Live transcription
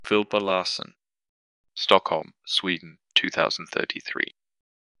Filpa Larsson, Stockholm, Sweden, 2033.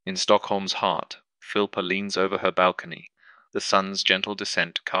 In Stockholm's heart, Filpa leans over her balcony, the sun's gentle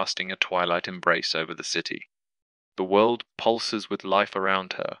descent casting a twilight embrace over the city. The world pulses with life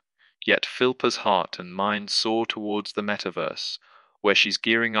around her, yet Filpa's heart and mind soar towards the Metaverse, where she's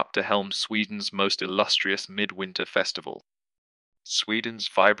gearing up to helm Sweden's most illustrious midwinter festival. Sweden's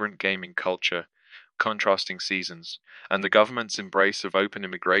vibrant gaming culture, contrasting seasons, and the government's embrace of open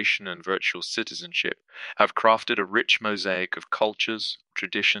immigration and virtual citizenship have crafted a rich mosaic of cultures,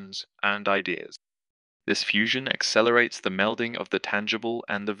 traditions, and ideas. This fusion accelerates the melding of the tangible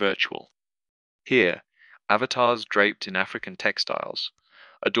and the virtual. Here, avatars draped in African textiles,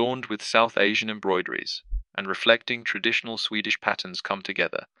 adorned with South Asian embroideries, and reflecting traditional Swedish patterns come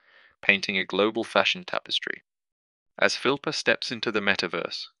together, painting a global fashion tapestry. As Filpa steps into the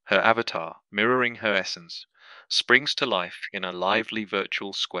Metaverse, her avatar, mirroring her essence, springs to life in a lively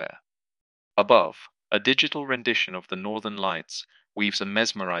virtual square. Above, a digital rendition of the Northern Lights weaves a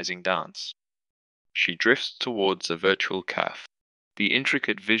mesmerizing dance. She drifts towards a virtual cafe. The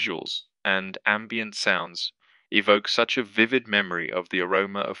intricate visuals and ambient sounds evoke such a vivid memory of the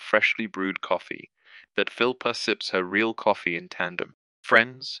aroma of freshly brewed coffee that Filpa sips her real coffee in tandem.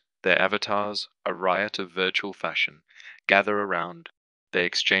 Friends, their avatars, a riot of virtual fashion, gather around. They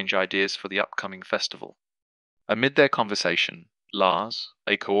exchange ideas for the upcoming festival. Amid their conversation, Lars,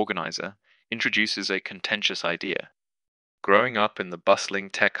 a co-organizer, introduces a contentious idea. Growing up in the bustling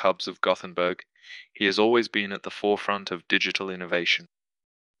tech hubs of Gothenburg, he has always been at the forefront of digital innovation.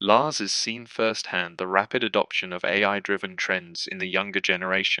 Lars has seen firsthand the rapid adoption of AI-driven trends in the younger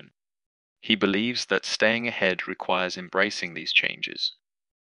generation. He believes that staying ahead requires embracing these changes.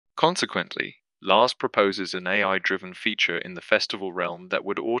 Consequently, Lars proposes an AI-driven feature in the festival realm that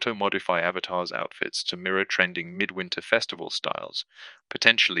would auto-modify avatars' outfits to mirror trending midwinter festival styles,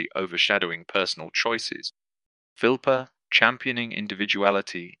 potentially overshadowing personal choices. Filpa, championing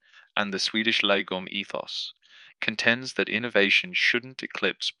individuality and the Swedish lagom ethos, contends that innovation shouldn't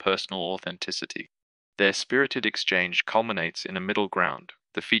eclipse personal authenticity. Their spirited exchange culminates in a middle ground.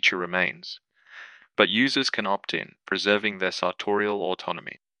 The feature remains, but users can opt in, preserving their sartorial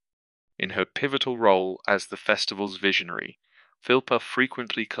autonomy. In her pivotal role as the festival's visionary, Filpa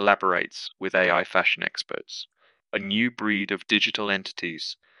frequently collaborates with AI fashion experts, a new breed of digital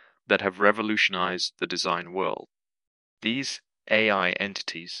entities that have revolutionized the design world. These AI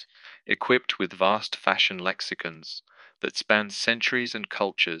entities, equipped with vast fashion lexicons that span centuries and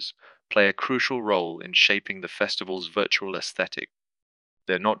cultures, play a crucial role in shaping the festival's virtual aesthetic.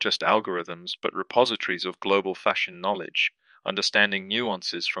 They're not just algorithms, but repositories of global fashion knowledge, understanding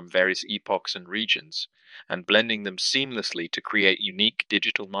nuances from various epochs and regions, and blending them seamlessly to create unique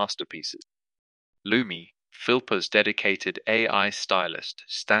digital masterpieces. Lumi, Filpa's dedicated AI stylist,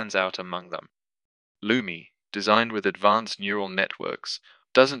 stands out among them. Lumi, designed with advanced neural networks,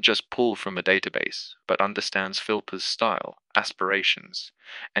 doesn't just pull from a database, but understands Filpa's style, aspirations,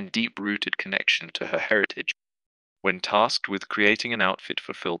 and deep-rooted connection to her heritage. When tasked with creating an outfit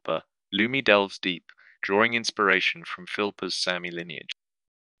for Filpa, Lumi delves deep, drawing inspiration from Filpa's Sami lineage.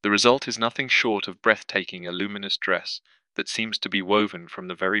 The result is nothing short of breathtaking, a luminous dress that seems to be woven from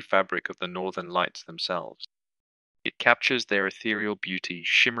the very fabric of the Northern Lights themselves. It captures their ethereal beauty,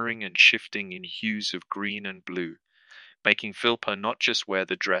 shimmering and shifting in hues of green and blue, making Filpa not just wear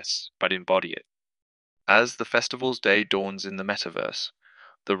the dress, but embody it. As the festival's day dawns in the Metaverse,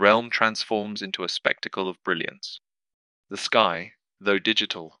 the realm transforms into a spectacle of brilliance. The sky, though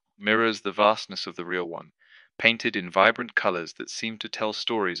digital, mirrors the vastness of the real one, painted in vibrant colors that seem to tell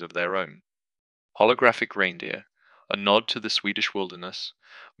stories of their own. Holographic reindeer, a nod to the Swedish wilderness,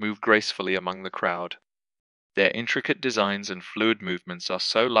 move gracefully among the crowd. Their intricate designs and fluid movements are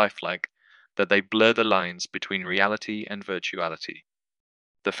so lifelike that they blur the lines between reality and virtuality.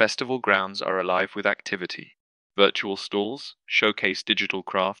 The festival grounds are alive with activity. Virtual stalls showcase digital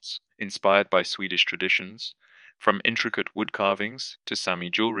crafts inspired by Swedish traditions, from intricate wood carvings to Sami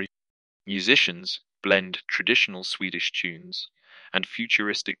jewelry. Musicians blend traditional Swedish tunes and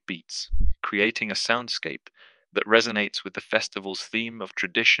futuristic beats, creating a soundscape that resonates with the festival's theme of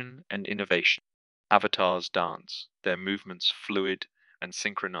tradition and innovation. Avatars dance, their movements fluid and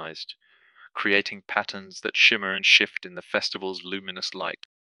synchronized, creating patterns that shimmer and shift in the festival's luminous light.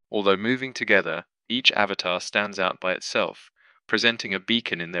 Although moving together, each avatar stands out by itself, presenting a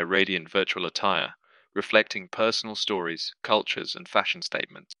beacon in their radiant virtual attire, reflecting personal stories, cultures, and fashion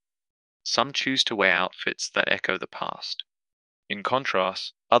statements. Some choose to wear outfits that echo the past. In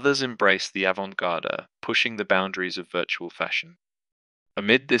contrast, others embrace the avant-garde, pushing the boundaries of virtual fashion.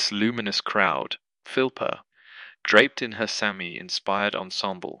 Amid this luminous crowd, Filpa, Draped in her Sami-inspired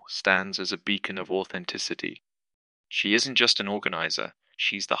ensemble stands as a beacon of authenticity. She isn't just an organizer,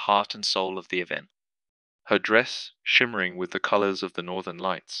 she's the heart and soul of the event. Her dress, shimmering with the colors of the Northern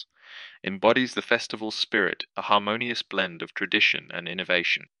Lights, embodies the festival's spirit, a harmonious blend of tradition and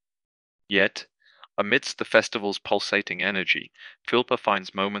innovation. Yet, amidst the festival's pulsating energy, Filpa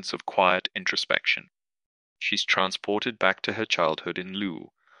finds moments of quiet introspection. She's transported back to her childhood in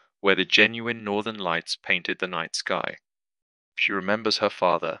Loo, where the genuine Northern Lights painted the night sky. She remembers her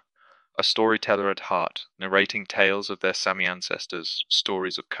father, a storyteller at heart, narrating tales of their Sami ancestors,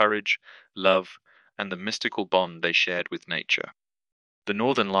 stories of courage, love, and the mystical bond they shared with nature. The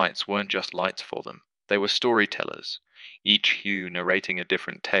Northern Lights weren't just lights for them, they were storytellers, each hue narrating a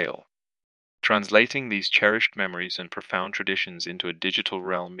different tale. Translating these cherished memories and profound traditions into a digital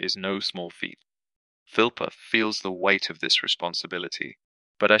realm is no small feat. Filpa feels the weight of this responsibility,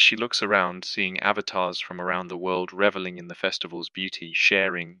 but as she looks around, seeing avatars from around the world reveling in the festival's beauty,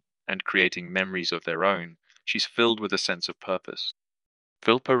 sharing, and creating memories of their own, she's filled with a sense of purpose.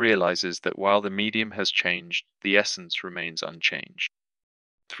 Filpa realizes that while the medium has changed, the essence remains unchanged.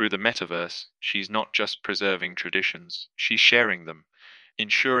 Through the metaverse, she's not just preserving traditions, she's sharing them,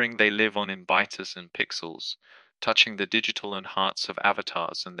 ensuring they live on in bytes and pixels, touching the digital and hearts of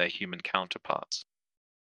avatars and their human counterparts.